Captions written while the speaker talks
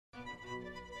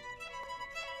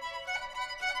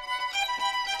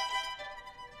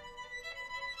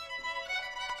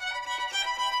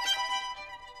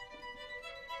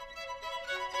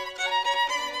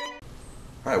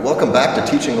All right, welcome back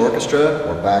to Teaching Orchestra.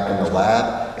 We're back in the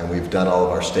lab and we've done all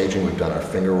of our staging. We've done our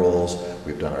finger rolls,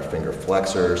 we've done our finger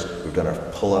flexors, we've done our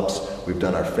pull-ups, we've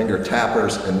done our finger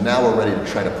tappers, and now we're ready to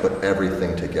try to put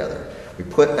everything together. We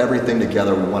put everything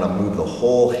together, we want to move the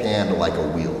whole hand like a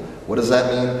wheel. What does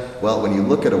that mean? Well, when you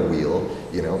look at a wheel,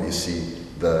 you see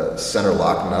the center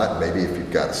lock nut. Maybe if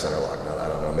you've got a center lock nut, I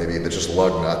don't know, maybe they're just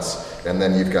lug nuts. And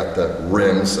then you've got the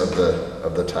rims of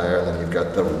the tire, and then you've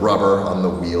got the rubber on the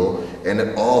wheel, and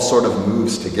it all sort of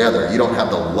moves together. You don't have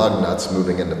the lug nuts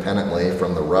moving independently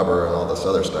from the rubber and all this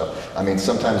other stuff. I mean,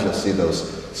 sometimes you'll see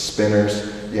those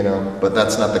spinners, but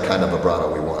that's not the kind of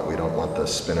vibrato we want. We don't want the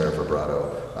spinner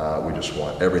vibrato. We just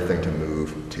want everything to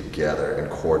move together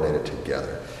and coordinated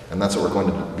together. And that's what we're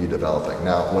going to be developing.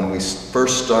 Now, when we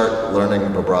first start learning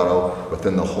vibrato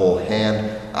within the whole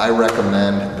hand, I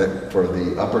recommend that for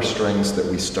the upper strings that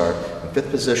we start in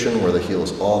 5th position where the heel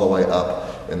is all the way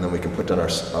up, and then we can put down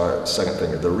our second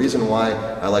finger. The reason why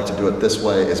I like to do it this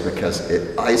way is because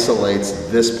it isolates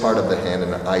this part of the hand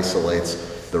and it isolates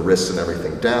the wrists and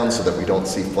everything down so that we don't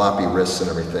see floppy wrists and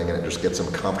everything, and it just gets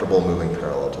them comfortable moving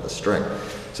parallel to the string.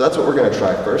 So that's what we're going to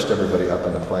try first. Everybody up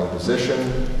in the playing position.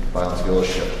 Violin's viola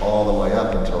shift all the way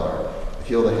up until the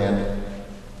heel of the hand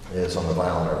is on the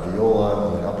violin or viola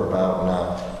on the upper bow.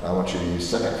 Now, I want you to use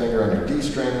second finger on your D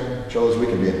string. Cellos, we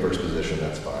can be in first position.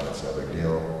 That's fine. That's no big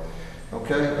deal.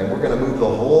 Okay, and we're going to move the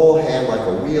whole hand like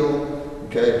a wheel.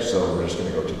 Okay, so we're just going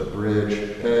to go to the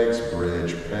bridge, pegs,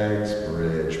 bridge, pegs,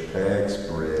 bridge, pegs,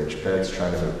 bridge, pegs,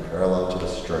 trying to move parallel to the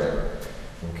string.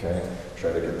 Okay,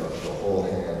 try to get the whole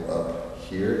hand up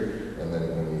here, and then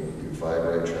when you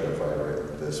vibrate, try to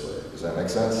vibrate this way. Does that make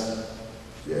sense?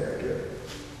 Yeah, good.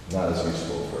 Not as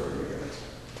useful for you guys.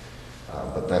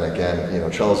 But then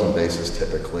again, cellos and basses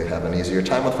typically have an easier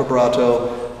time with vibrato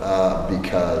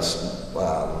because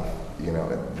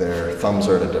their thumbs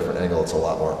are at a different angle. It's a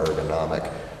lot more ergonomic.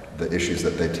 The issues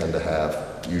that they tend to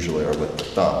have usually are with the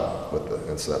thumb,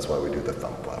 and so that's why we do the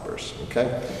thumb flappers.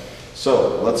 Okay,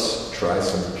 so let's try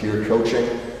some peer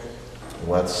coaching.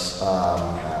 Let's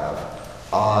have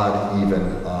odd,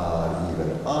 even, odd,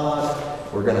 even,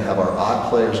 odd. We're going to have our odd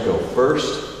players go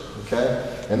first,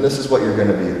 okay? And this is what you're going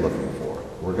to be looking for.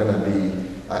 We're going to be,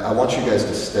 I want you guys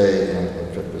to stay in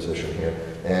 5th position here,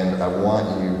 and I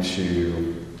want you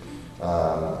to,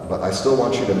 but I still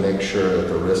want you to make sure that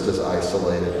the wrist is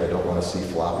isolated. I don't want to see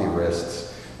floppy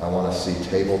wrists. I want to see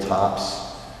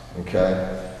tabletops,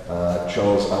 okay?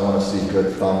 Cellos, I want to see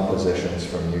good thumb positions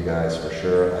from you guys for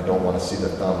sure. I don't want to see the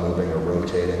thumb moving or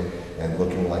rotating and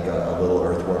looking like a little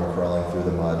earthworm crawling through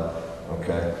the mud,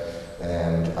 okay?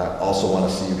 And I also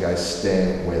want to see you guys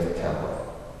staying with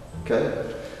tempo,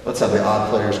 okay? Let's have the odd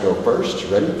players go first.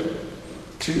 Ready?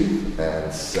 2,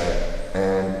 and set,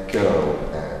 and go,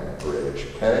 and bridge,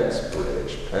 pegs,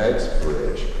 bridge, pegs,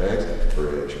 bridge, pegs,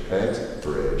 bridge, pegs,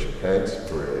 bridge, pegs,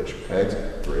 bridge, pegs,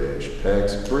 bridge,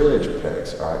 pegs, bridge,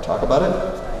 pegs. All right, talk about it.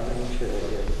 Make sure that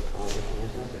you're on your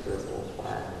hands up because it's a little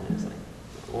flat and it's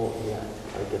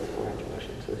like it's 4-inch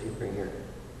motion. So if you bring your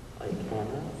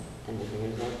hand up and your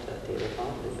fingers up to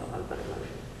tabletop, then you'll have better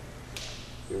motion.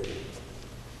 Here we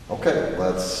go. Okay,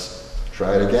 let's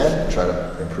try it again. Try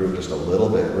to improve just a little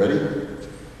bit. Ready?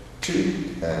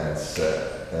 2, and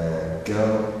set, and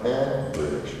go, and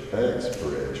bridge, pegs,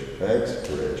 bridge, pegs,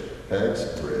 bridge,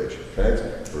 pegs, bridge,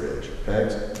 pegs, bridge,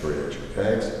 pegs, bridge,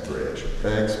 pegs, bridge,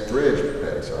 pegs, bridge,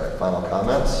 pegs. All right, final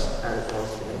comments?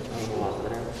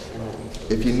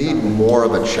 If you need more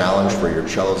of a challenge for your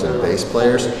cellos and bass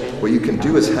players, what you can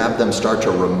do is have them start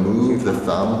to remove the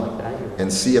thumb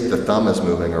and see if the thumb is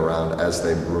moving around as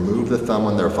they remove the thumb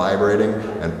when they're vibrating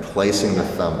and placing the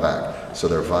thumb back. So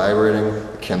they're vibrating,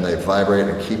 can they vibrate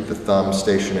and keep the thumb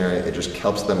stationary? It just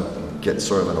helps them get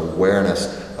sort of an awareness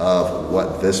of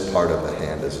what this part of the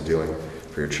hand is doing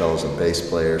for your cellos and bass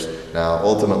players. Now,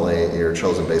 ultimately, your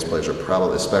cellos and bass players are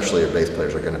probably, especially your bass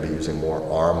players, are going to be using more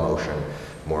arm motion,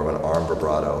 more of an arm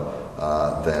vibrato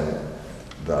than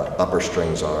the upper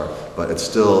strings are, but it's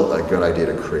still a good idea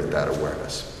to create that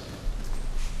awareness.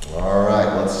 All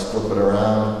right, let's flip it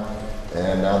around,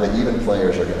 and now the even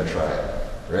players are going to try it.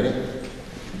 Ready?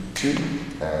 2,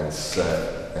 and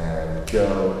set, and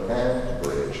go, and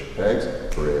bridge, pegs,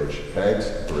 bridge, pegs,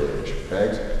 bridge,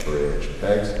 pegs, bridge,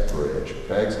 pegs, bridge,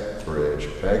 pegs, bridge,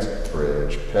 pegs,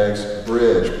 bridge, pegs,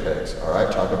 bridge, pegs. All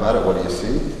right, talk about it. What do you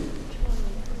see?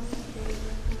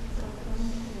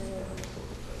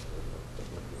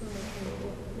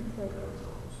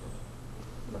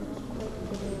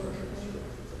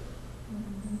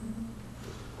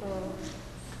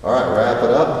 All right, wrap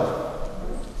it up.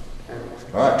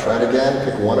 All right, try it again.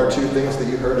 Pick 1 or 2 things that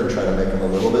you heard and try to make them a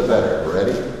little bit better.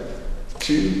 Ready?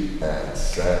 2, and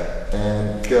set,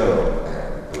 and go,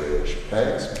 and bridge,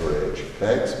 pegs, bridge,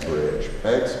 pegs, bridge,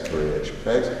 pegs, bridge,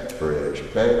 pegs,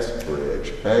 bridge, pegs,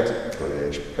 bridge, pegs,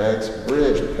 bridge, pegs,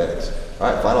 bridge, pegs.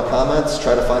 All right, final comments.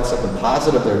 Try to find something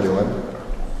positive they're doing.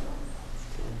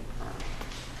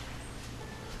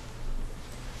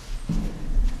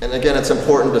 And again, it's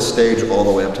important to stage all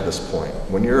the way up to this point.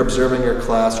 When you're observing your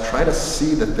class, try to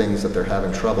see the things that they're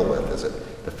having trouble with. Is it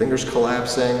the fingers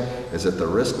collapsing? Is it the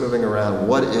wrist moving around?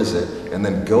 What is it? And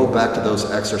then go back to those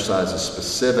exercises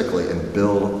specifically and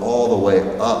build all the way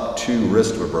up to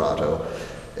wrist vibrato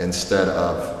instead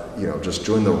of, you know, just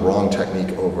doing the wrong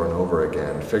technique over and over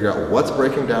again. Figure out what's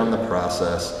breaking down in the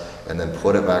process and then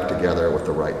put it back together with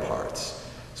the right parts.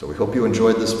 So we hope you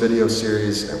enjoyed this video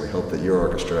series, and we hope that your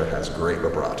orchestra has great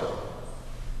vibrato.